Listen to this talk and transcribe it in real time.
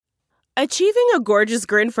Achieving a gorgeous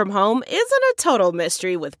grin from home isn't a total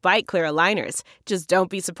mystery with Bite Clear aligners. Just don't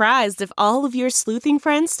be surprised if all of your sleuthing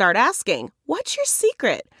friends start asking, "What's your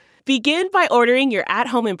secret?" Begin by ordering your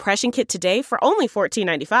at-home impression kit today for only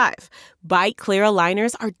 $14.95. Bite Clear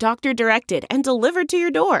aligners are doctor-directed and delivered to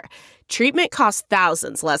your door. Treatment costs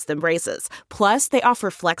thousands less than braces. Plus, they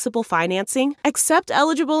offer flexible financing, accept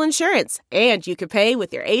eligible insurance, and you can pay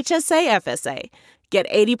with your HSA FSA. Get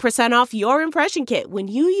 80% off your impression kit when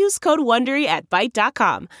you use code WONDERY at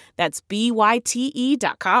Byte.com. That's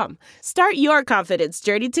BYTE.com. Start your confidence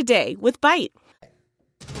journey today with Byte.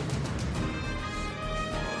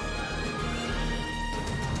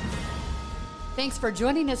 Thanks for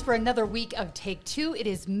joining us for another week of Take Two. It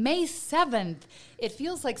is May 7th. It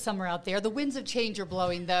feels like summer out there. The winds of change are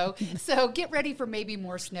blowing, though, so get ready for maybe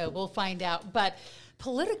more snow. We'll find out. But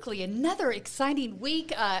politically, another exciting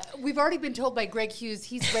week. We've already been told by Greg Hughes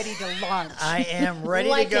he's ready to launch. I am ready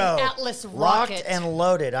like to go. Like an Atlas rocket. Locked and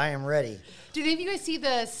loaded. I am ready. Did any of you guys see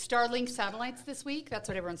the Starlink satellites this week? That's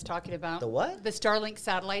what everyone's talking about. The what? The Starlink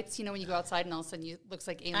satellites. You know, when you go outside and all of a sudden it looks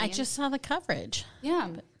like aliens. I just saw the coverage. Yeah.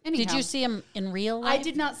 Anyhow, did you see them in real life? I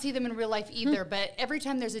did not see them in real life either, but every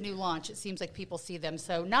time there's a new launch, it seems like people see them.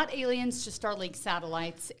 So not aliens, just Starlink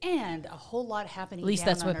satellites, and a whole lot happening. At least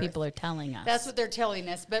that's what Earth. people are telling us. That's what they're telling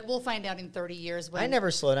us, but we'll find out in 30 years. When I never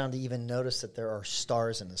slow down to even notice that there are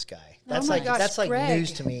stars in the sky. That's my gosh, that's like Greg.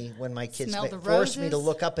 news to me when my kids Smell the force me to roses.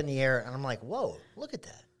 look up in the air, and I'm like, whoa, look at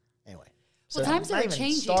that. Anyway. Well, times not are even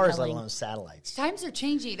changing. Stars, let alone satellites. Times are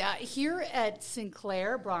changing. Here at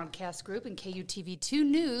Sinclair Broadcast Group and KUTV2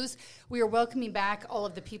 News, we are welcoming back all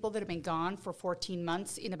of the people that have been gone for 14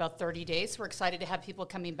 months in about 30 days. We're excited to have people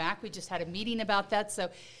coming back. We just had a meeting about that. So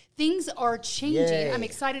things are changing. Yay. I'm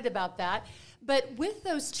excited about that. But with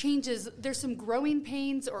those changes, there's some growing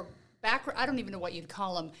pains or I don't even know what you'd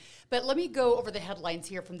call them. But let me go over the headlines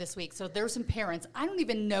here from this week. So there were some parents. I don't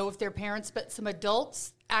even know if they're parents, but some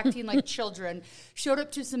adults acting like children showed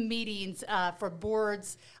up to some meetings for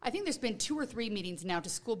boards. I think there's been 2 or 3 meetings now to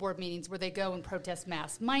school board meetings where they go and protest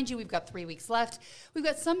masks. Mind you, we've got 3 weeks left. We've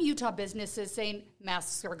got some Utah businesses saying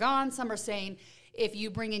masks are gone. Some are saying if you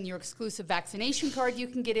bring in your exclusive vaccination card, you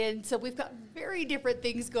can get in. So we've got very different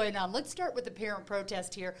things going on. Let's start with the parent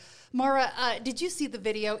protest here. Mara, did you see the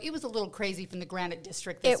video? It was a little crazy from the Granite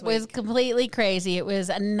District this week. It was completely crazy. It was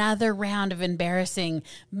another round of embarrassing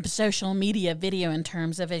social media video in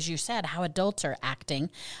terms of, as you said, how adults are acting.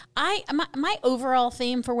 My overall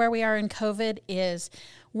theme for where we are in COVID is,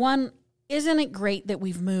 one, isn't it great that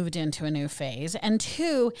we've moved into a new phase? And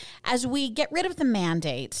 2, as we get rid of the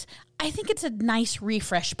mandates, I think it's a nice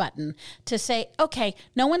refresh button to say, okay,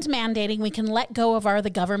 no one's mandating. We can let go of the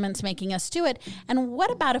government's making us do it. And what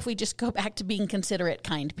about if we just go back to being considerate,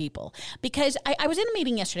 kind people? Because I was in a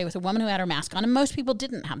meeting yesterday with a woman who had her mask on, and most people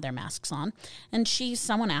didn't have their masks on. And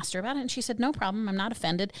someone asked her about it, and she said, no problem, I'm not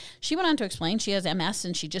offended. She went on to explain she has MS,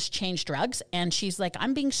 and she just changed drugs. And she's like,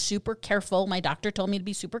 I'm being super careful. My doctor told me to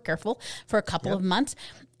be super careful for a couple of months.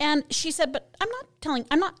 And she said, but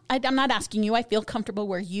I'm not asking you. I feel comfortable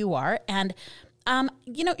where you are. And,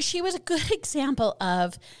 she was a good example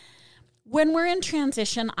of when we're in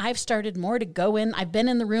transition, I've started more to go in. I've been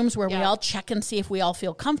in the rooms where we all check and see if we all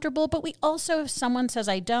feel comfortable. But we also, if someone says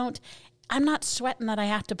I don't, I'm not sweating that I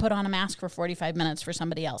have to put on a mask for 45 minutes for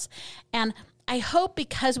somebody else. And I hope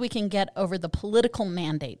because we can get over the political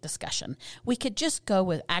mandate discussion, we could just go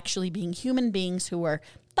with actually being human beings who are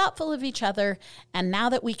thoughtful of each other. And now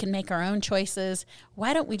that we can make our own choices,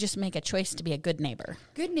 why don't we just make a choice to be a good neighbor?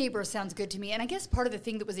 Good neighbor sounds good to me. And I guess part of the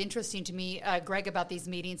thing that was interesting to me, Greg, about these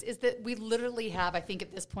meetings is that we literally have, I think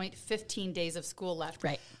at this point, 15 days of school left.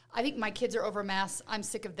 Right. I think my kids are over masks. I'm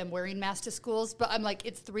sick of them wearing masks to schools, but I'm like,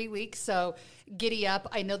 it's 3 weeks, so giddy up.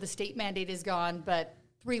 I know the state mandate is gone, but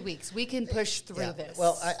 3 weeks. We can push through this.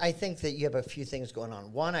 Well, I think that you have a few things going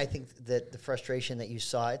on. One, I think that the frustration that you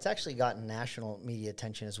saw, it's actually gotten national media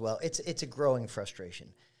attention as well. It's a growing frustration.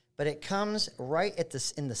 But it comes right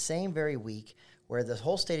in the same very week where the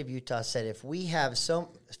whole state of Utah said if we have so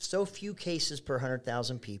few cases per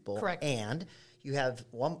 100,000 people, correct, and you have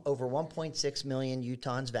over 1.6 million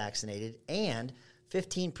Utahns vaccinated, and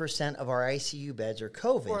 15% of our ICU beds are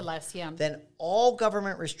COVID. Or less, yeah. Then all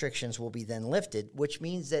government restrictions will be then lifted, which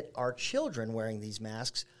means that our children wearing these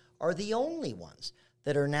masks are the only ones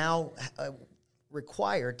that are now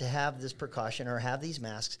required to have this precaution or have these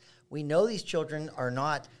masks. We know these children are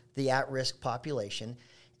not the at-risk population,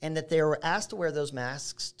 and that they were asked to wear those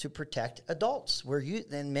masks to protect adults.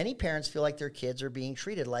 And many parents feel like their kids are being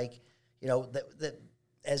treated like,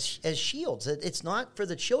 as shields. It's not for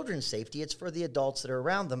the children's safety, it's for the adults that are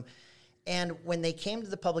around them. And when they came to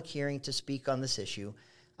the public hearing to speak on this issue,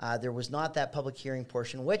 There was not that public hearing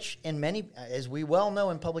portion, which in many, as we well know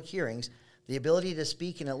in public hearings, the ability to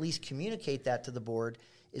speak and at least communicate that to the board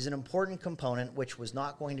is an important component, which was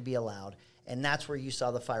not going to be allowed. And that's where you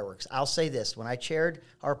saw the fireworks. I'll say this. When I chaired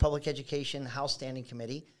our Public Education House Standing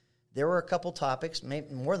Committee, there were a couple topics,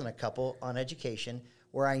 maybe more than a couple, on education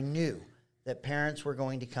where I knew that parents were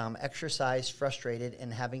going to come exercised, frustrated,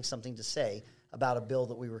 and having something to say about a bill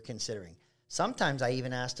that we were considering. Sometimes I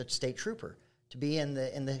even asked a state trooper to be in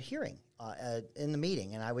the hearing, in the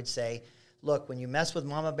meeting, and I would say, look, when you mess with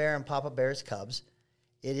Mama Bear and Papa Bear's cubs,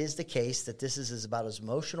 it is the case that this is about as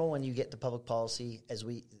emotional when you get to public policy as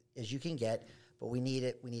you can get, but we need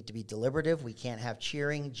it. We need to be deliberative. We can't have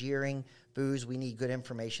cheering, jeering, boos. We need good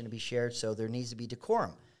information to be shared, so there needs to be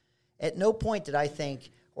decorum. At no point did I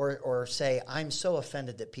think or say, I'm so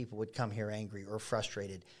offended that people would come here angry or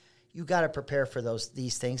frustrated. You got to prepare for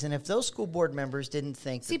these things. And if those school board members didn't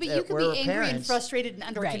think but that you could be angry parents, and frustrated and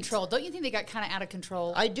under control. Don't you think they got kind of out of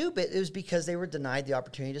control? I do, but it was because they were denied the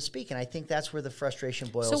opportunity to speak. And I think that's where the frustration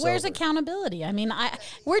boils over. So where's accountability? I mean,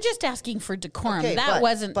 we're just asking for decorum. Okay, that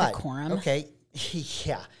wasn't decorum. Okay,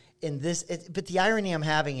 yeah. But the irony I'm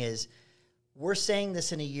having is we're saying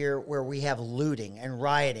this in a year where we have looting and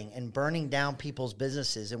rioting and burning down people's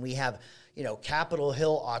businesses, and we have, Capitol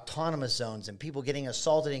Hill autonomous zones and people getting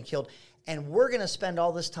assaulted and killed. And we're going to spend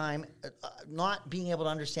all this time not being able to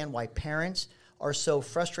understand why parents are so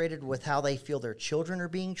frustrated with how they feel their children are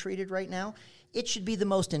being treated right now. It should be the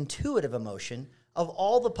most intuitive emotion of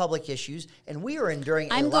all the public issues, and we are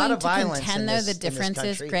enduring a lot of violence in this country. I'm going to contend, though, the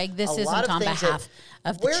difference is, Greg, this isn't on behalf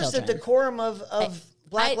of the children. Where's the decorum of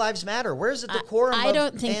Black Lives Matter? Where's the decorum of I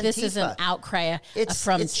don't think Antifa? this is an outcry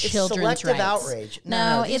from it's children's selective rights. outrage.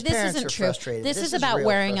 No, these this parents isn't are true. frustrated. This is about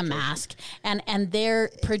wearing a mask, and they're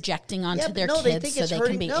projecting onto their kids so they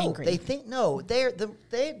can be angry. They think,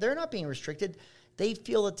 they're not being restricted. They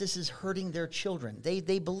feel that this is hurting their children.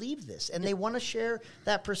 They believe this, and they want to share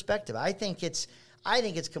that perspective. I think it's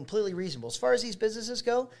completely reasonable. As far as these businesses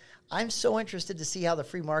go, I'm so interested to see how the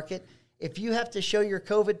free market, if you have to show your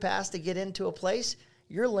COVID pass to get into a place,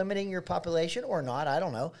 you're limiting your population or not. I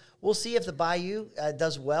don't know. We'll see if the Bayou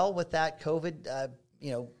does well with that COVID,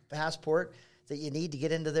 passport that you need to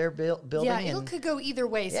get into their building. Yeah, it could go either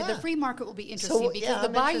way. So the free market will be interesting because the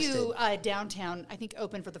Bayou downtown, I think,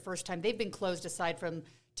 opened for the first time. They've been closed aside from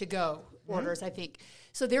to-go orders, I think.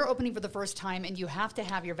 So they're opening for the first time, and you have to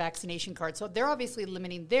have your vaccination card. So they're obviously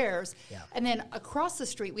limiting theirs. Yeah. And then across the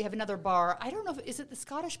street, we have another bar. I don't know, is it the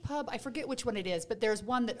Scottish pub? I forget which one it is, but there's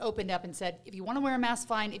one that opened up and said, if you want to wear a mask,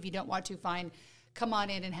 fine. If you don't want to, fine. Come on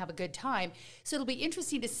in and have a good time. So it'll be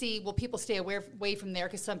interesting to see, will people stay away from there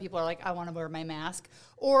because some people are like, I want to wear my mask?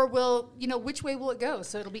 Or which way will it go?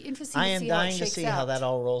 So it'll be interesting to see how it shakes out. I am dying to see how that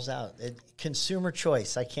all rolls out. Consumer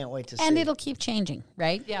choice. I can't wait to see. And it'll keep changing,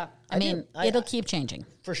 right? Yeah. I mean, it'll keep changing.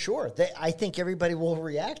 For sure. I think everybody will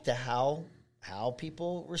react to how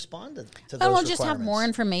people respond to those requirements. We'll just have more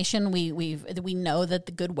information. We know that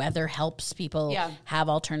the good weather helps people have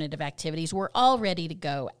alternative activities. We're all ready to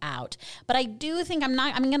go out. But I do think I'm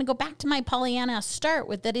going to go back to my Pollyanna start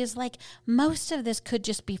with that is like most of this could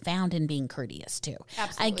just be found in being courteous too.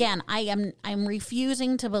 Absolutely. Again, I'm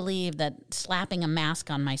refusing to believe that slapping a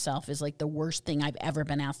mask on myself is like the worst thing I've ever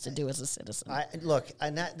been asked to do as a citizen.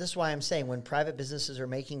 This is why I'm saying when private businesses are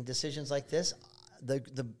making decisions like this,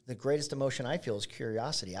 the greatest emotion I feel is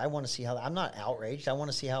curiosity. I want to see how. I'm not outraged. I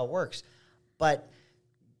want to see how it works. But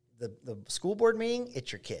the school board meeting,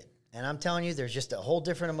 it's your kid. And I'm telling you, there's just a whole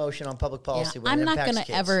different emotion on public policy when it impacts kids. I'm not going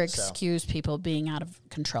to ever excuse people being out of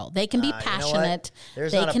control. They can be passionate.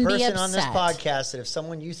 There's they not can a person be upset. on this podcast that if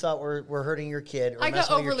someone you thought were hurting your kid or I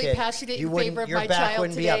got overly passionate in favor of my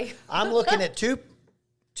child today. I'm looking at two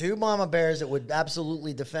mama bears that would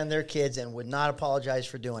absolutely defend their kids and would not apologize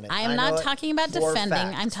for doing it. I am not talking about defending.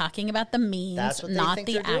 I'm talking about the means, not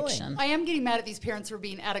the action. I am getting mad at these parents for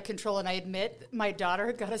being out of control, and I admit my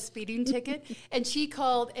daughter got a speeding ticket, and she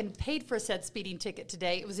called and paid for said speeding ticket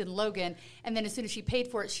today. It was in Logan, and then as soon as she paid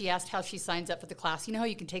for it, she asked how she signs up for the class. You know how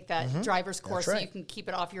you can take that driver's course so you can keep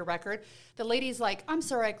it off your record? The lady's like, I'm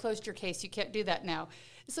sorry, I closed your case. You can't do that now.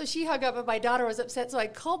 So she hung up, and my daughter was upset, so I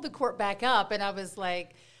called the court back up, and I was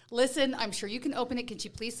like, listen, I'm sure you can open it. Can she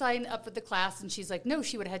please sign up for the class? And she's like, no,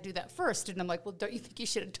 she would have had to do that first. And I'm like, well, don't you think you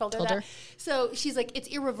should have told her that? So she's like, it's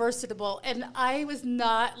irreversible. And I was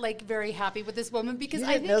not like very happy with this woman because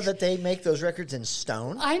I didn't know that they make those records in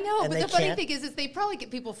stone. I know, but the funny thing is they probably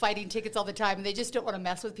get people fighting tickets all the time and they just don't want to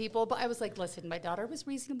mess with people. But I was like, listen, my daughter was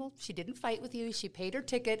reasonable. She didn't fight with you. She paid her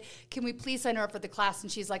ticket. Can we please sign her up for the class?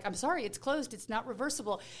 And she's like, I'm sorry, it's closed. It's not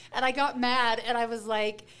reversible. And I got mad and I was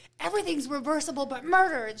like, everything's reversible but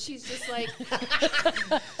murder. And she's just like,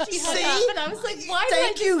 she hung up, and I was like, why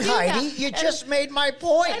Thank did I you, just do Heidi. that? You And- just made my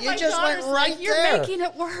point. and You my just went daughter's right like, You're there. making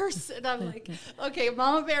it worse. And I'm like, okay,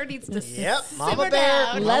 Mama Bear needs to Yep, Mama simmer Bear.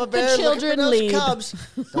 down. Let Mama the Bear, looking children for those lead. Cubs.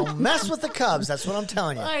 Don't mess with the Cubs. That's what I'm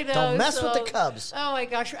telling you. I know. Don't mess with so- the Cubs. Oh my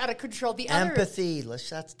gosh, you're out of control. The other Empathy.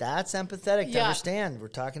 That's empathetic to Yeah. understand. We're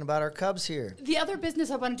talking about our Cubs here. The other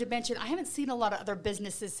business I wanted to mention, I haven't seen a lot of other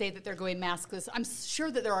businesses say that they're going maskless. I'm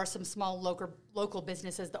sure that there are some small local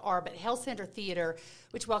businesses that are, but Health Center Theater,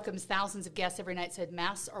 which welcomes thousands of guests every night, said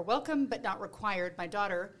masks are welcome but not required. My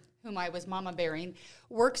daughter, whom I was mama bearing,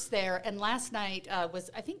 works there, and last night was,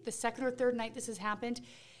 I think, the second or third night this has happened,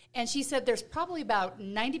 and she said there's probably about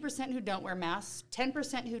 90% who don't wear masks,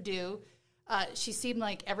 10% who do. She seemed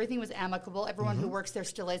like everything was amicable. Everyone who works there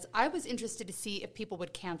still is. I was interested to see if people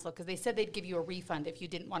would cancel because they said they'd give you a refund if you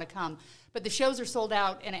didn't want to come. But the shows are sold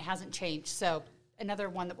out and it hasn't changed. So another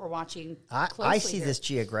one that we're watching closely I see here. this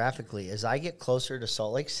geographically. As I get closer to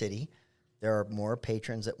Salt Lake City, there are more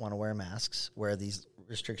patrons that want to wear masks where these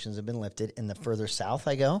restrictions have been lifted. And the further south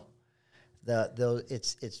I go,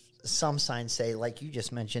 it's some signs say, like you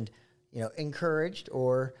just mentioned, encouraged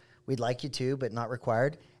or we'd like you to, but not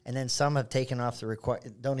required. And then some have taken off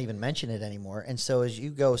the don't even mention it anymore. And so as you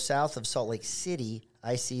go south of Salt Lake City,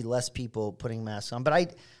 I see less people putting masks on.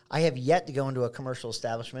 But I have yet to go into a commercial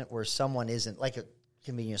establishment where someone isn't, like a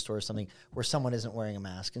convenience store or something, where someone isn't wearing a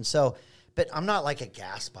mask. And so, but I'm not like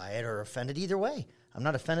aghast by it or offended either way. I'm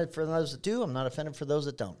not offended for those that do. I'm not offended for those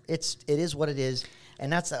that don't. It is what it is.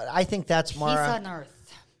 And I think that's Mara. Peace on earth.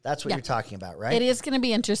 That's what you're talking about, right? It is going to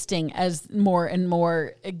be interesting as more and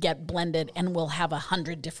more get blended, and we'll have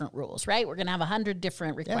 100 different rules, right? We're going to have 100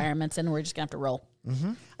 different requirements, and we're just going to have to roll.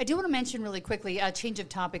 Mm-hmm. I do want to mention really quickly a change of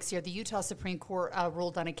topics here. The Utah Supreme Court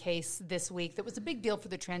ruled on a case this week that was a big deal for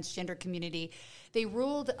the transgender community. They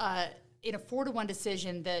ruled in a 4-1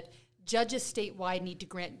 decision that judges statewide need to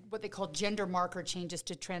grant what they call gender marker changes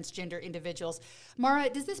to transgender individuals. Mara,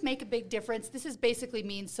 does this make a big difference? This is basically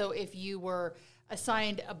means so if you were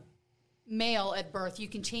assigned a male at birth, you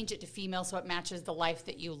can change it to female so it matches the life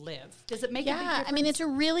that you live. Does it make a big difference? I mean, it's a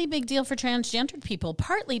really big deal for transgendered people,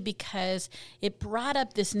 partly because it brought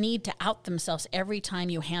up this need to out themselves every time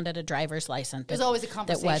you handed a driver's license. There's always a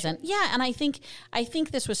conversation. That wasn't. Yeah, and I think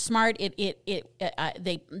this was smart. They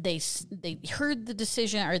heard the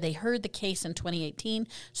decision, or they heard the case in 2018,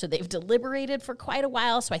 so they've deliberated for quite a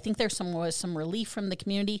while. So I think was some relief from the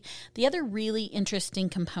community. The other really interesting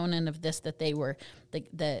component of this that they were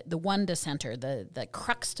the one dissenter, the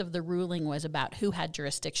crux of the ruling was about who had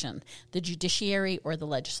jurisdiction, the judiciary or the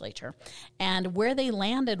legislature. And where they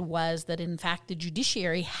landed was that, in fact, the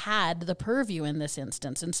judiciary had the purview in this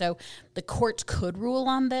instance. And so the courts could rule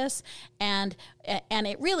on this, and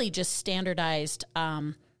it really just standardized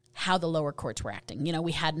how the lower courts were acting.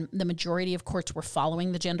 We had the majority of courts were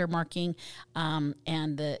following the gender marking,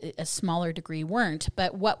 and a smaller degree weren't.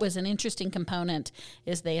 But what was an interesting component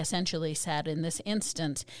is they essentially said in this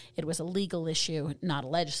instance it was a legal issue, not a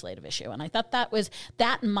legislative issue. And I thought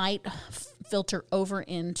that might filter over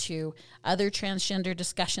into other transgender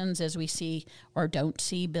discussions as we see or don't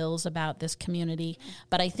see bills about this community.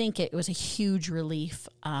 But I think it was a huge relief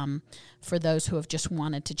for those who have just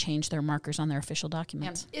wanted to change their markers on their official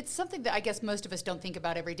documents. Yeah. It's something that I guess most of us don't think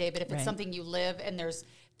about every day, but if it's something you live and there's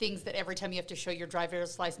things that every time you have to show your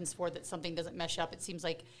driver's license for that something doesn't mesh up, it seems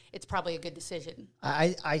like it's probably a good decision.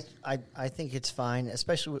 I think it's fine,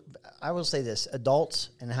 especially, I will say this, adults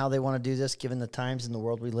and how they want to do this, given the times in the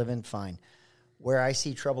world we live in, fine. Where I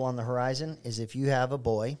see trouble on the horizon is if you have a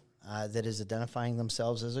boy that is identifying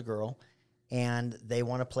themselves as a girl and they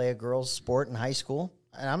want to play a girl's sport in high school,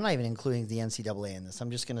 and I'm not even including the NCAA in this.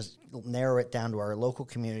 I'm just going to narrow it down to our local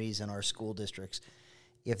communities and our school districts.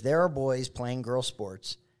 If there are boys playing girl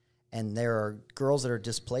sports and there are girls that are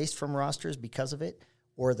displaced from rosters because of it,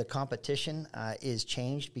 or the competition is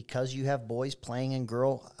changed because you have boys playing in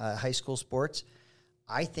girl high school sports,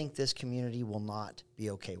 I think this community will not be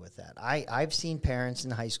okay with that. I've seen parents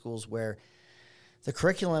in high schools where the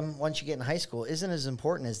curriculum, once you get in high school, isn't as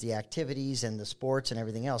important as the activities and the sports and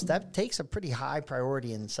everything else. That takes a pretty high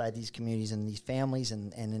priority inside these communities and these families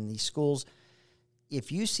and in these schools.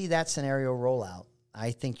 If you see that scenario roll out,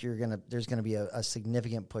 I think there's gonna be a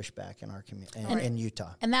significant pushback in our community in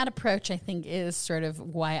Utah. And that approach, I think, is sort of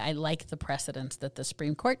why I like the precedents that the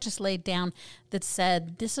Supreme Court just laid down that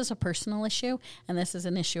said this is a personal issue and this is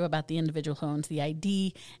an issue about the individual who owns the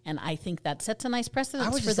ID. And I think that sets a nice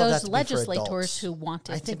precedent for those legislators who want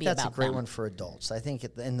it to be about them. I think that's a great one for adults. I think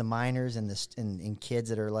in the minors and in kids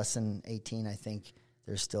that are less than 18, I think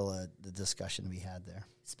there's still the discussion to be had there.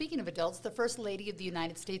 Speaking of adults, the First Lady of the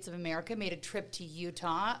United States of America made a trip to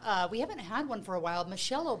Utah. We haven't had one for a while.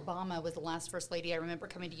 Michelle Obama was the last First Lady I remember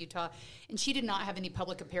coming to Utah, and she did not have any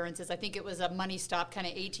public appearances. I think it was a money stop kind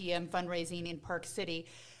of ATM fundraising in Park City.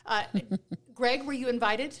 Greg, were you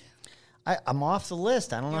invited? I'm off the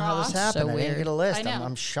list. I don't know how this happened. So I didn't get a list. I know.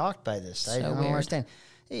 I'm shocked by this. I don't understand.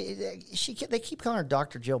 They keep calling her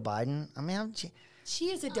Dr. Jill Biden. I mean, She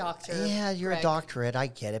is a doctor. yeah, you're Greg. a doctorate. I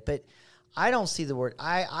get it, but I don't see the word.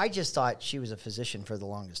 I just thought she was a physician for the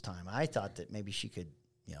longest time. I thought that maybe she could,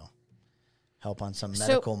 help on some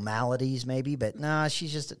medical maladies, maybe. But nah,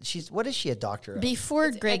 she's what is she, a doctor of?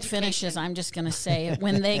 Before Greg finishes, I'm just going to say,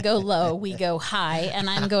 when they go low, we go high, and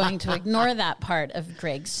I'm going to ignore that part of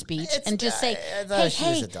Greg's speech and just say,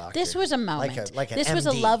 hey, this was a moment. Like an this was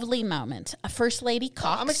a MD. lovely moment. A First Lady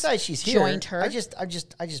Cox I'm excited she's here. joined her. I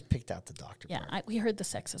just picked out the doctor. Yeah, part. we heard the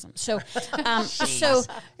sexism. So,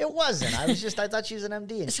 It wasn't. I thought she was an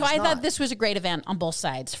MD. And So I thought this was a great event on both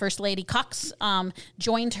sides. First Lady Cox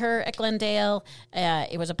joined her at Glendale.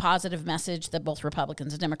 It was a positive message that both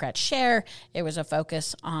Republicans and Democrats share. It was a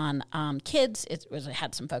focus on kids. It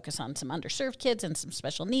had some focus on some underserved kids and some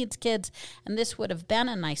special needs kids. And this would have been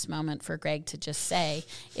a nice moment for Greg to just say,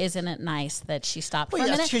 isn't it nice that she stopped for a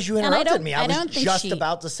minute? Well, because you interrupted me. I was just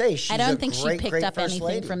about to say she's I don't think she picked up First anything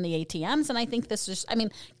Lady. from the ATMs. And I think this is,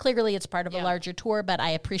 clearly it's part of a larger tour, but I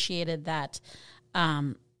appreciated that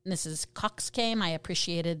Mrs. Cox came. I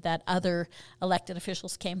appreciated that other elected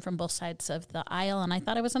officials came from both sides of the aisle, and I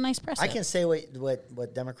thought it was a nice precedent. I can say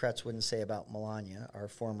what Democrats wouldn't say about Melania, our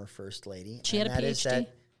former First Lady. She had a PhD.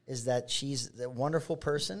 Is that she's a wonderful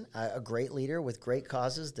person, a great leader with great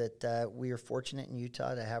causes that we are fortunate in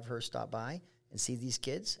Utah to have her stop by and see these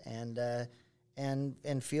kids and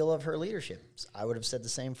feel of her leadership. I would have said the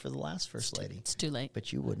same for the last First Lady. It's too late.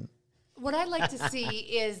 But you wouldn't. What I'd like to see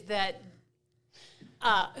is that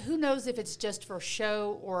who knows if it's just for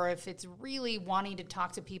show or if it's really wanting to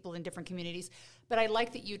talk to people in different communities. But I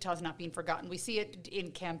like that Utah's not being forgotten. We see it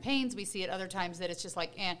in campaigns. We see it other times that it's just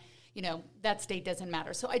like, that state doesn't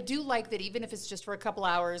matter. So I do like that even if it's just for a couple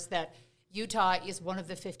hours, that Utah is one of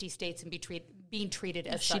the 50 states and being treated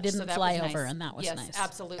as such. She didn't fly over, and that was yes, nice. Yes,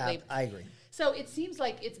 absolutely. I agree. So it seems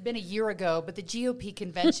like it's been a year ago, but the GOP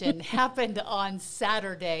convention happened on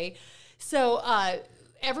Saturday. So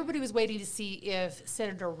everybody was waiting to see if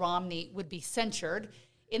Senator Romney would be censured.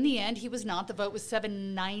 In the end, he was not. The vote was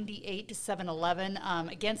 798 to 711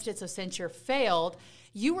 against it, so censure failed.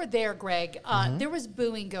 You were there, Greg. There was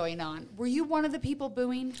booing going on. Were you one of the people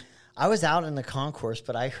booing? I was out in the concourse,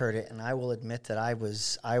 but I heard it, and I will admit that I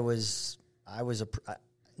was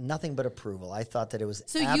nothing but approval. I thought that it was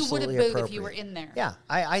absolutely you would have booed appropriate. if you were in there. Yeah,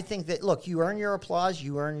 I think that, look, you earn your applause,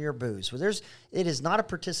 you earn your boos. Well, it is not a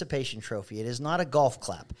participation trophy. It is not a golf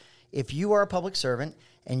clap. If you are a public servant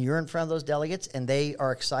and you're in front of those delegates and they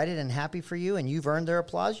are excited and happy for you and you've earned their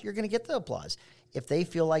applause, you're going to get the applause. If they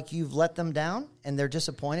feel like you've let them down and they're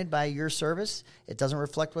disappointed by your service, it doesn't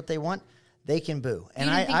reflect what they want, they can boo. And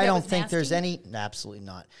I don't think there's any, absolutely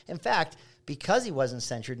not. In fact, because he wasn't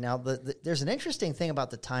censured, now there's an interesting thing about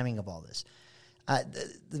the timing of all this.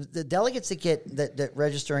 The delegates that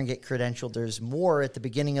register and get credentialed, there's more at the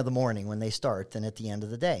beginning of the morning when they start than at the end of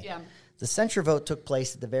the day. Yeah. The censure vote took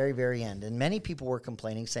place at the very, very end, and many people were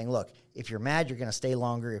complaining, saying, look, if you're mad, you're going to stay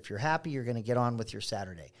longer. If you're happy, you're going to get on with your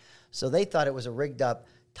Saturday. So they thought it was a rigged-up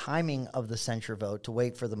timing of the censure vote to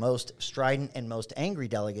wait for the most strident and most angry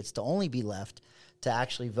delegates to only be left to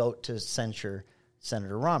actually vote to censure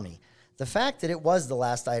Senator Romney. The fact that it was the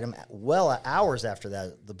last item, hours after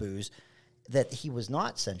the boos, that he was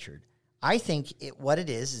not censured, I think what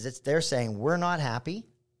it is they're saying, we're not happy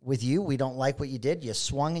with you. We don't like what you did. You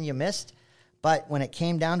swung and you missed. But when it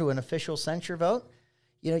came down to an official censure vote,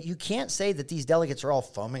 you can't say that these delegates are all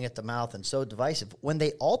foaming at the mouth and so divisive when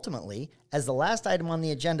they ultimately, as the last item on the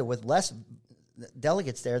agenda with less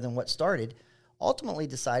delegates there than what started, ultimately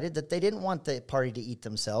decided that they didn't want the party to eat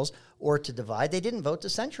themselves or to divide. They didn't vote to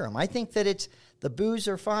censure him. I think that the boos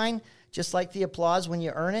are fine, just like the applause when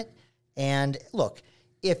you earn it. And look,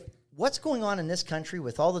 if what's going on in this country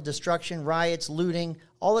with all the destruction, riots, looting,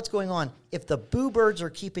 all that's going on, if the boo birds are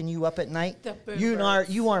keeping you up at night,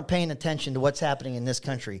 you aren't paying attention to what's happening in this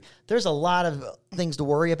country. There's a lot of things to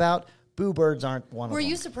worry about. Boo birds aren't one of them. Were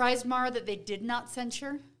you surprised, Mara, that they did not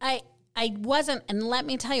censure? I wasn't, and let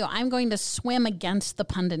me tell you, I'm going to swim against the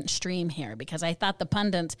pundit stream here because I thought the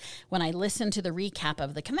pundits, when I listened to the recap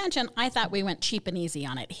of the convention, I thought we went cheap and easy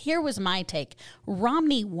on it. Here was my take.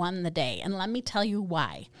 Romney won the day, and let me tell you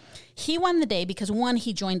why. He won the day because, one,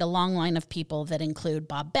 he joined a long line of people that include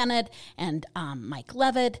Bob Bennett and Mike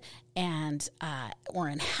Levitt and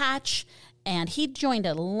Orrin Hatch And he joined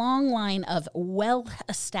a long line of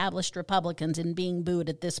well-established Republicans in being booed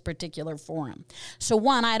at this particular forum. So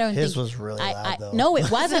one, I don't think... His was really loud, though. No, it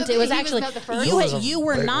wasn't. It was He actually... was not the first? You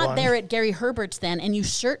were big not one. there at Gary Herbert's then, and you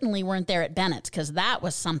certainly weren't there at Bennett's, because that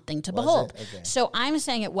was something to behold. Okay. So I'm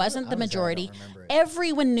saying it wasn't the majority. I don't remember it.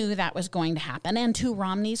 Everyone knew that was going to happen, and to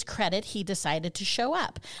Romney's credit, he decided to show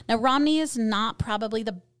up. Now, Romney is not probably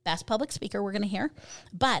the best public speaker we're going to hear,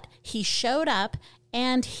 but he showed up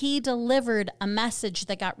and he delivered a message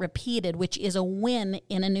that got repeated, which is a win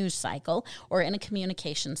in a news cycle or in a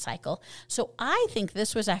communication cycle. So I think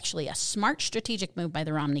this was actually a smart strategic move by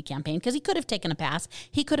the Romney campaign, because he could have taken a pass.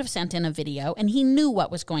 He could have sent in a video, and he knew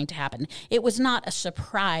what was going to happen. It was not a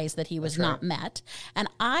surprise that he was not met. And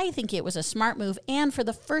I think it was a smart move. And for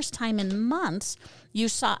the first time in months, you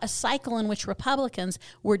saw a cycle in which Republicans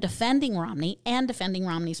were defending Romney and defending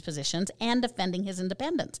Romney's positions and defending his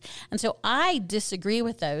independence. And so I disagree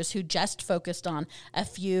with those who just focused on a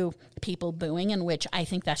few people booing, in which I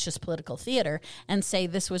think that's just political theater, and say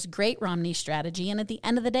this was great Romney strategy. And at the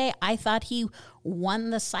end of the day, I thought he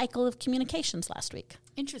won the cycle of communications last week.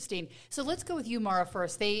 Interesting. So let's go with you, Mara,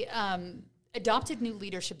 first. They adopted new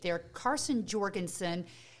leadership there. Carson Jorgensen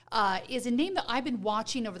is a name that I've been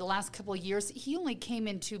watching over the last couple of years. He only came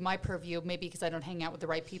into my purview, maybe because I don't hang out with the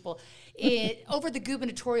right people, over the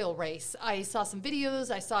gubernatorial race. I saw some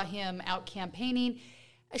videos. I saw him out campaigning.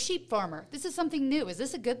 A sheep farmer. This is something new. Is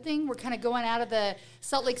this a good thing? We're kind of going out of the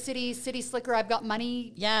Salt Lake City slicker, I've got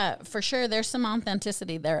money. Yeah, for sure. There's some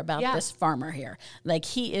authenticity there about this farmer here. Like,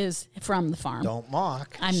 he is from the farm. Don't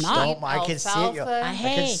mock. I'm not. I can see it. Alfalfa. I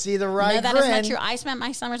can see the right No, that grin. is not true. I spent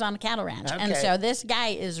my summers on a cattle ranch. And Okay. so this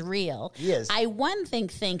guy is real. He is. I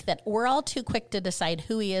think that we're all too quick to decide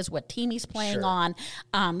who he is, what team he's playing Sure.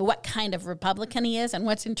 on, what kind of Republican he is. And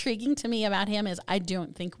what's intriguing to me about him is I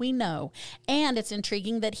don't think we know. And it's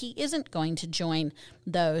intriguing that he isn't going to join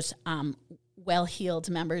those well-heeled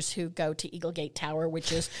members who go to Eagle Gate Tower,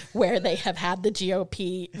 which is where they have had the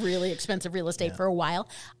GOP really expensive real estate for a while.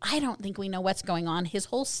 I don't think we know what's going on. His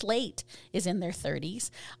whole slate is in their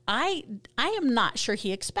 30s. I am not sure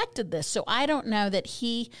he expected this, so I don't know that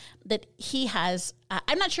he has.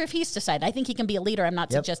 I'm not sure if he's decided. I think he can be a leader. I'm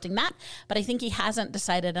not suggesting that, but I think he hasn't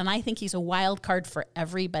decided, and I think he's a wild card for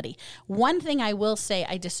everybody. One thing I will say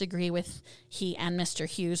I disagree with, he and Mr.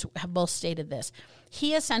 Hughes have both stated this.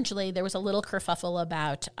 He essentially, there was a little kerfuffle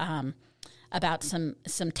about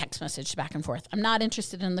some text message back and forth. I'm not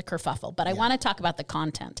interested in the kerfuffle, but I want to talk about the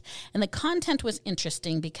content. And the content was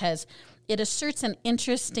interesting because it asserts an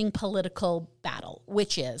interesting political battle,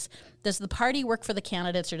 which is, does the party work for the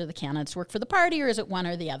candidates, or do the candidates work for the party, or is it one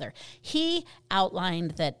or the other? He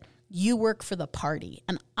outlined that you work for the party.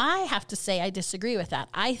 And I have to say I disagree with that.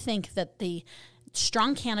 I think that the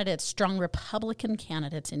strong candidates, strong Republican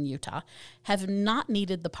candidates in Utah have not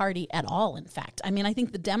needed the party at all, in fact. I mean, I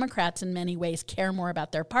think the Democrats in many ways care more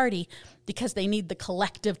about their party because they need the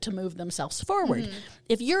collective to move themselves forward. Mm-hmm.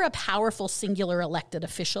 If you're a powerful singular elected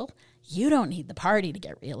official, you don't need the party to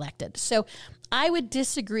get reelected. So I would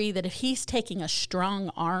disagree that if he's taking a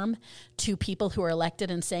strong arm to people who are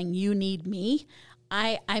elected and saying, you need me,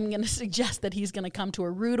 I'm going to suggest that he's going to come to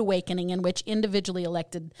a rude awakening in which individually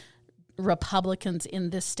elected Republicans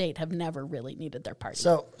in this state have never really needed their party.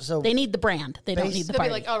 So they need the brand. They don't need the They'll party.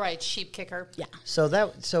 be like, all right, sheep kicker. Yeah. So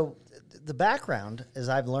the background, as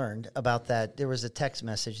I've learned about that, there was a text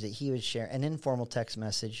message that he would share, an informal text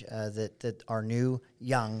message that our new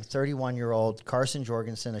young 31-year-old Carson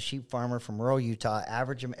Jorgensen, a sheep farmer from rural Utah,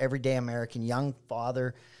 average everyday American, young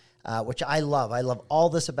father, which I love. I love all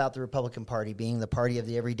this about the Republican Party being the party of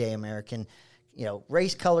the everyday American. You know,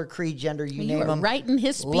 race, color, creed, gender, you name them. Right in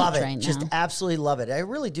his speech love it. right now. Just absolutely love it. I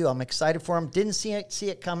really do. I'm excited for him. Didn't see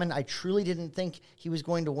it coming. I truly didn't think he was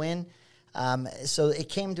going to win. So it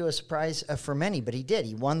came to a surprise for many, but he did.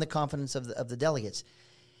 He won the confidence of the delegates.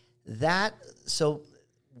 So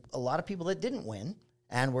a lot of people that didn't win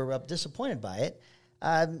and were disappointed by it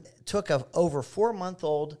took a over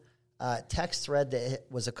 4-month-old text thread that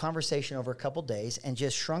was a conversation over a couple days and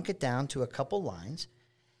just shrunk it down to a couple lines.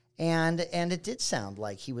 And it did sound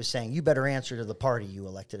like he was saying, "You better answer to the party, you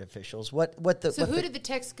elected officials." Who did the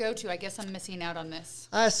text go to? I guess I'm missing out on this.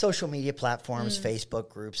 Social media platforms, Facebook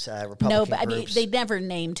groups, Republican groups. No, but I mean, they never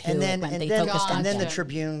named who. And then the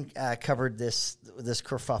Tribune covered this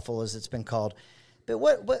kerfuffle, as it's been called. But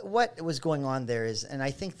what was going on there is, and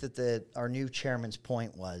I think that our new chairman's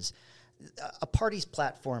point was, a party's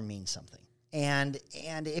platform means something. And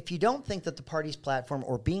if you don't think that the party's platform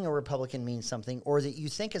or being a Republican means something, or that you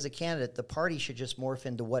think as a candidate the party should just morph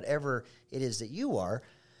into whatever it is that you are,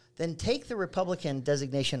 then take the Republican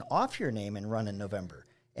designation off your name and run in November.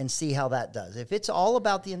 and see how that does. If it's all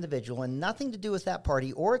about the individual and nothing to do with that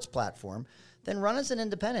party or its platform, then run as an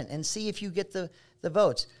independent and see if you get the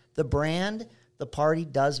votes. The brand, the party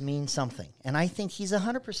does mean something. And I think he's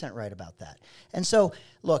 100% right about that. And so,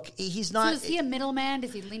 look, he's not... So is he a middleman?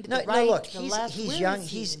 Does he lean to the right, no, look, to the left? He's Where young. is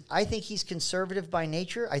he? I think he's conservative by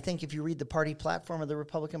nature. I think if you read the party platform of the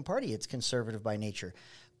Republican Party, it's conservative by nature.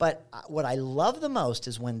 But what I love the most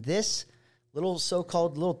is when this little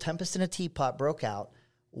so-called little tempest in a teapot broke out,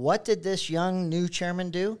 what did this young new chairman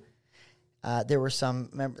do? There were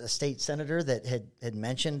a state senator that had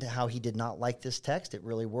mentioned how he did not like this text. It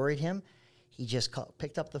really worried him. He just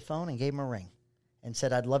picked up the phone and gave him a ring and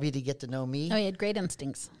said, I'd love you to get to know me. Oh, he had great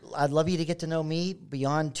instincts. I'd love you to get to know me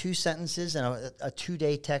beyond 2 sentences and a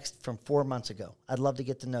 2-day text from 4 months ago. I'd love to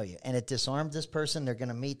get to know you. And it disarmed this person. They're going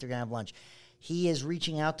to meet. They're going to have lunch. He is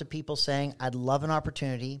reaching out to people saying, I'd love an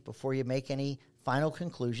opportunity before you make any final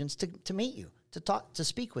conclusions to meet you, to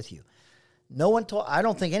speak with you. I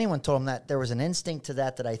don't think anyone told him that. There was an instinct to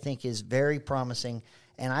that I think is very promising,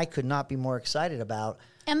 and I could not be more excited about.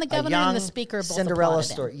 And the governor and the speaker both Cinderella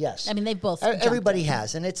applauded story. him. Yes, I mean they both. Everybody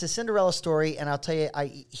has, and it's a Cinderella story. And I'll tell you,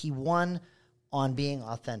 he won on being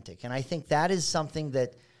authentic, and I think that is something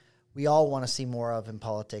that we all want to see more of in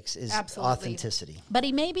politics is Absolutely. authenticity. But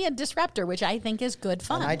he may be a disruptor, which I think is good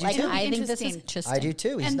fun. And I do too. I think this is interesting. I do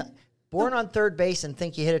too. He's not born on third base and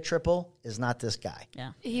think you hit a triple is not this guy.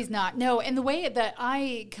 Yeah, He's not. No, and the way that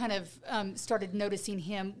I kind of started noticing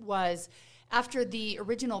him was after the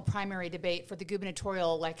original primary debate for the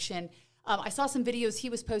gubernatorial election. I saw some videos he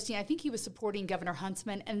was posting. I think he was supporting Governor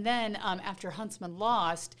Huntsman. And then after Huntsman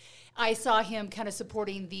lost, I saw him kind of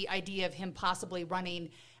supporting the idea of him possibly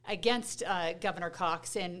running against Governor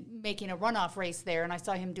Cox and making a runoff race there. And I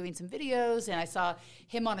saw him doing some videos, and I saw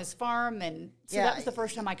him on his farm. And so that was the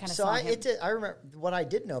first time I kind of saw him. I remember what I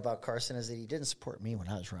did know about Carson is that he didn't support me when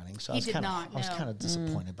I was running. So I was kind of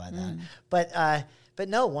disappointed by that. But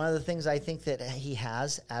no, one of the things I think that he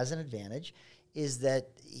has as an advantage is that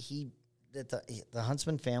the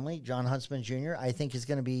Huntsman family, John Huntsman Jr., I think is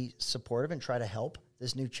going to be supportive and try to help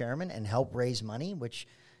this new chairman and help raise money, which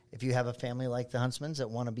if you have a family like the Huntsmans that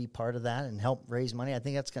want to be part of that and help raise money, I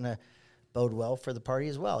think that's going to bode well for the party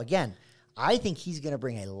as well. Again, I think he's going to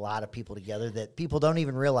bring a lot of people together that people don't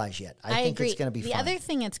even realize yet. I think agree. It's going to be the fun. other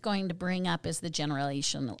thing it's going to bring up is the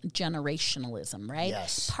generationalism, right?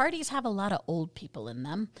 Yes. Parties have a lot of old people in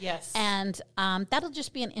them. Yes. And that'll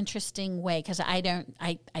just be an interesting way because I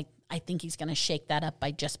think he's going to shake that up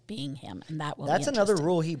by just being him, and that's another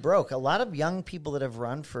rule he broke. A lot of young people that have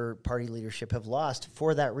run for party leadership have lost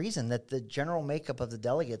for that reason, that the general makeup of the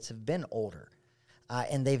delegates have been older.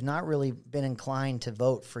 And they've not really been inclined to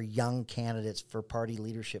vote for young candidates for party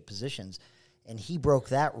leadership positions. And he broke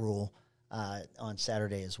that rule on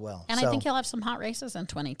Saturday as well. And I think he'll have some hot races in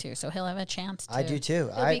 22, so he'll have a chance to. I do too.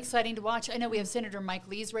 It'll be exciting to watch. I know we have Senator Mike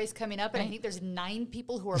Lee's race coming up, and I think there's 9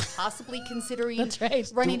 people who are possibly considering running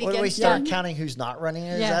against him. Do we start counting who's not running?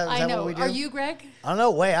 Is that I know. what we do? Are you, Greg? Oh,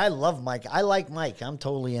 no way. I love Mike. I like Mike. I'm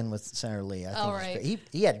totally in with Senator Lee. I think All right.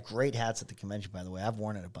 he had great hats at the convention, by the way. I've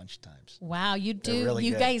worn it a bunch of times. Wow, you do. Really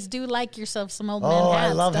you good. guys do like yourself some old man hats. Oh,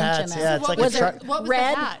 I love don't hats. You know? Yeah, it's what like was a truck. what was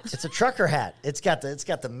red? the hat? It's a trucker hat. It's got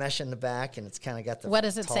the mesh in the back, and it's kind of got the. What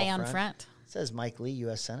does it tall say on front? It says Mike Lee,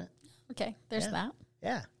 U.S. Senate. Okay, there's that.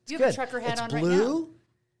 Yeah, Do you it's have a good. trucker hat It's on blue. right now?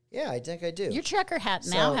 Yeah, I think I do. Your trucker hat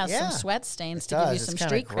now has yeah, some sweat stains it to give you does. some It's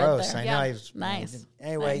street kinda cred gross. there. I know. Nice.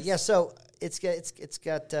 Anyway, Nice. yeah. So it's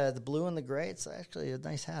got the blue and the gray. It's actually a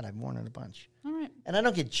nice hat. I've worn it a bunch. All right. And I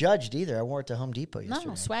don't get judged either. I wore it to Home Depot yesterday.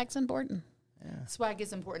 No, swag's important. Swag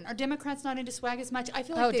is important. Are Democrats not into swag as much? I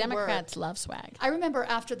feel like they Democrats love swag. I remember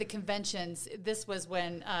after the conventions, this was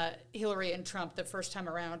when Hillary and Trump, the first time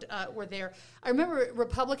around, were there. I remember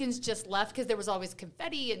Republicans just left because there was always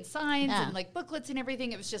confetti and signs and like booklets and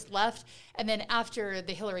everything. It was just left. And then after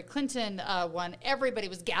the Hillary Clinton one, everybody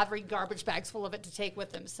was gathering garbage bags full of it to take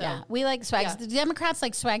with them. So Yeah, we like swags. Yeah. The Democrats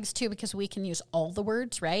like swags too because we can use all the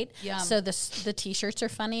words, right? Yeah. So the T-shirts are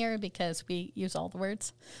funnier because we use all the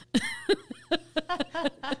words.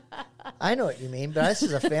 I know what you mean, but this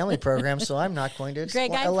is a family program, so I'm not going to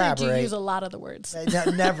Greg, I've elaborate. heard you use a lot of the words.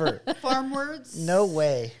 Never. farm words. No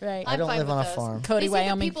way. Right. I don't I'm fine live on a with those. farm. Cody, They say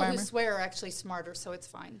Wyoming the people farmer. who swear are actually smarter, so it's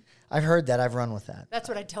fine. I've heard that. I've run with that. That's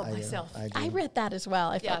what I tell myself. I do. I read that as well.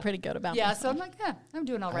 I felt pretty good about Yeah, myself. so I'm like, I'm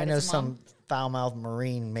doing all right. I know as a mom. some foul-mouthed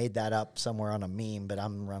Marine made that up somewhere on a meme, but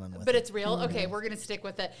I'm running with it. But it's real? Okay, we're going to stick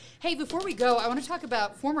with it. Hey, before we go, I want to talk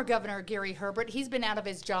about former Governor Gary Herbert. He's been out of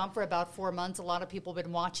his job for about 4 months. A lot of people have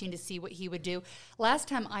been watching to see what he would do. Last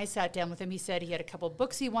time I sat down with him, he said he had a couple of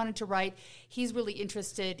books he wanted to write. He's really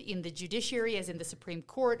interested in the judiciary, as in the Supreme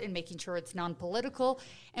Court, and making sure it's non-political.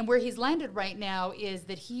 And where he's landed right now is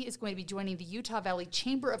that he is going to be joining the Utah Valley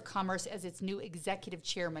Chamber of Commerce as its new executive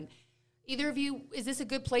chairman. Either of you, is this a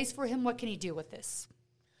good place for him? What can he do with this?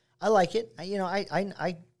 I like it.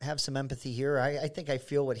 I have some empathy here. I think I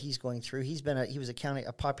feel what he's going through. He was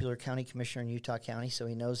a popular county commissioner in Utah County, so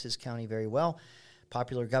he knows his county very well.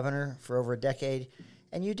 Popular governor for over a decade,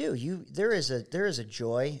 and there is a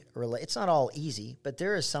joy. It's not all easy, but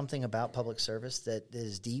there is something about public service that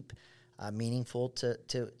is deep, meaningful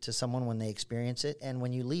to someone when they experience it, and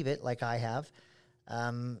when you leave it, like I have.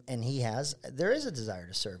 And he has, there is a desire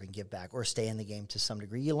to serve and give back or stay in the game to some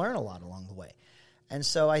degree. You learn a lot along the way. And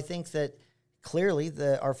so I think that clearly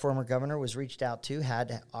our former governor was reached out to,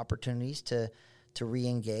 had opportunities to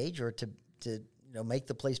re-engage or to make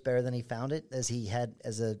the place better than he found it as he had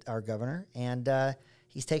as our governor. And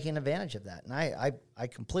he's taking advantage of that. And I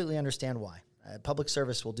completely understand why. Public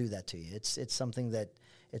service will do that to you. It's something that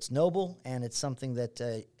it's noble, and it's something that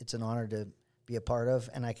it's an honor to be a part of,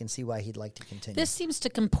 and I can see why he'd like to continue. This seems to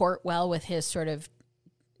comport well with his sort of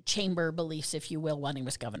chamber beliefs, if you will, when he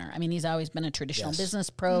was governor. I mean, he's always been a traditional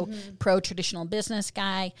business, pro-traditional business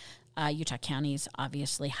guy. Utah County's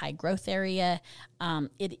obviously high growth area.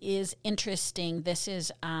 It is interesting. This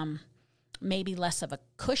is maybe less of a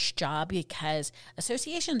cush job because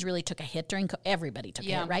associations really took a hit during everybody took a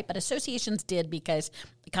hit, right? But associations did because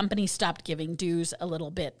companies stopped giving dues a little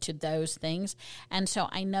bit to those things. And so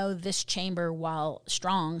I know this chamber, while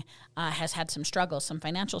strong, has had some struggles, some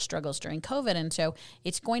financial struggles during COVID. And so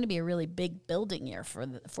it's going to be a really big building year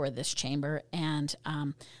for this chamber. And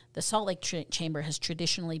the Salt Lake Chamber has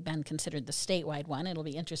traditionally been considered the statewide one. It'll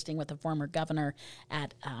be interesting with the former governor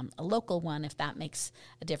at a local one, if that makes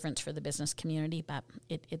a difference for the business community. But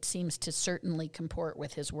it seems to certainly comport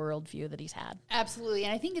with his worldview that he's had. Absolutely.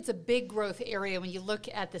 And I think it's a big growth area. When you look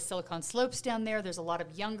at the Silicon Slopes down there's a lot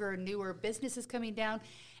of younger, newer businesses coming down.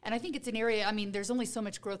 And I think it's an area, I mean, there's only so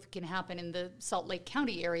much growth that can happen in the Salt Lake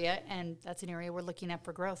County area, and that's an area we're looking at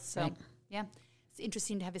for growth. So, yeah. It's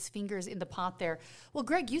interesting to have his fingers in the pot there. Well,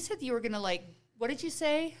 Greg, you said you were going to, what did you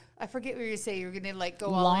say? I forget what you said. You were going to,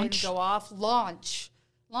 go all in, go off. Launch.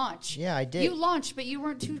 Yeah, I did. You launched, but you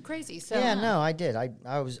weren't too crazy. So yeah, no, I did.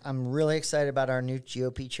 I'm really excited about our new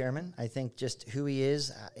GOP chairman. I think just who he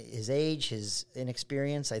is, his age, his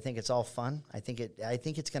inexperience. I think it's all fun. I think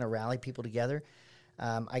it's going to rally people together.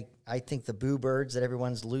 I think the boo birds that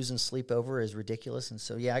everyone's losing sleep over is ridiculous, and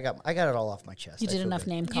so I got it all off my chest. You did enough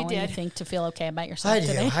name calling, you think, to feel okay about yourself I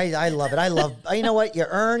today? do. I love it. You know what? You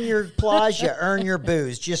earn your applause, you earn your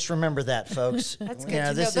boos. Just remember that, folks. That's good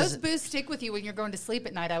to know. Those boos stick with you when you're going to sleep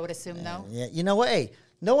at night, I would assume, though. Yeah. You know what? Hey,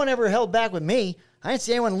 no one ever held back with me. I didn't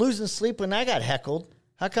see anyone losing sleep when I got heckled.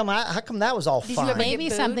 How come that was all fine?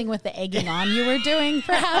 Maybe something with the egging on you were doing,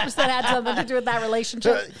 perhaps, that had something to do with that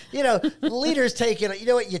relationship. Leaders take it. You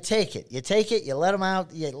know what? You take it. You let them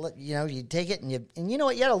out. You take it, and you know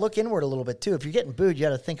what? You got to look inward a little bit too. If you're getting booed, you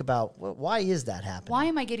got to think about why is that happening? Why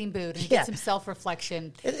am I getting booed? And get some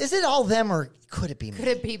self-reflection. Is it all them, or could it be me? Could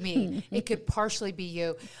it be me? It could partially be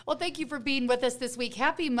you. Well, thank you for being with us this week.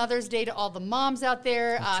 Happy Mother's Day to all the moms out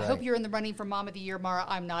there. I hope you're in the running for Mom of the Year, Mara.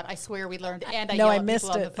 I'm not. I swear we learned, and I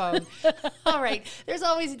missed on the phone. All right. There's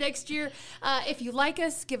always next year. If you like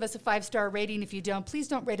us, give us a 5-star rating. If you don't, please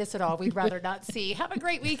don't rate us at all. We'd rather not see. Have a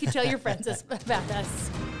great week and tell your friends about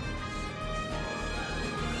us.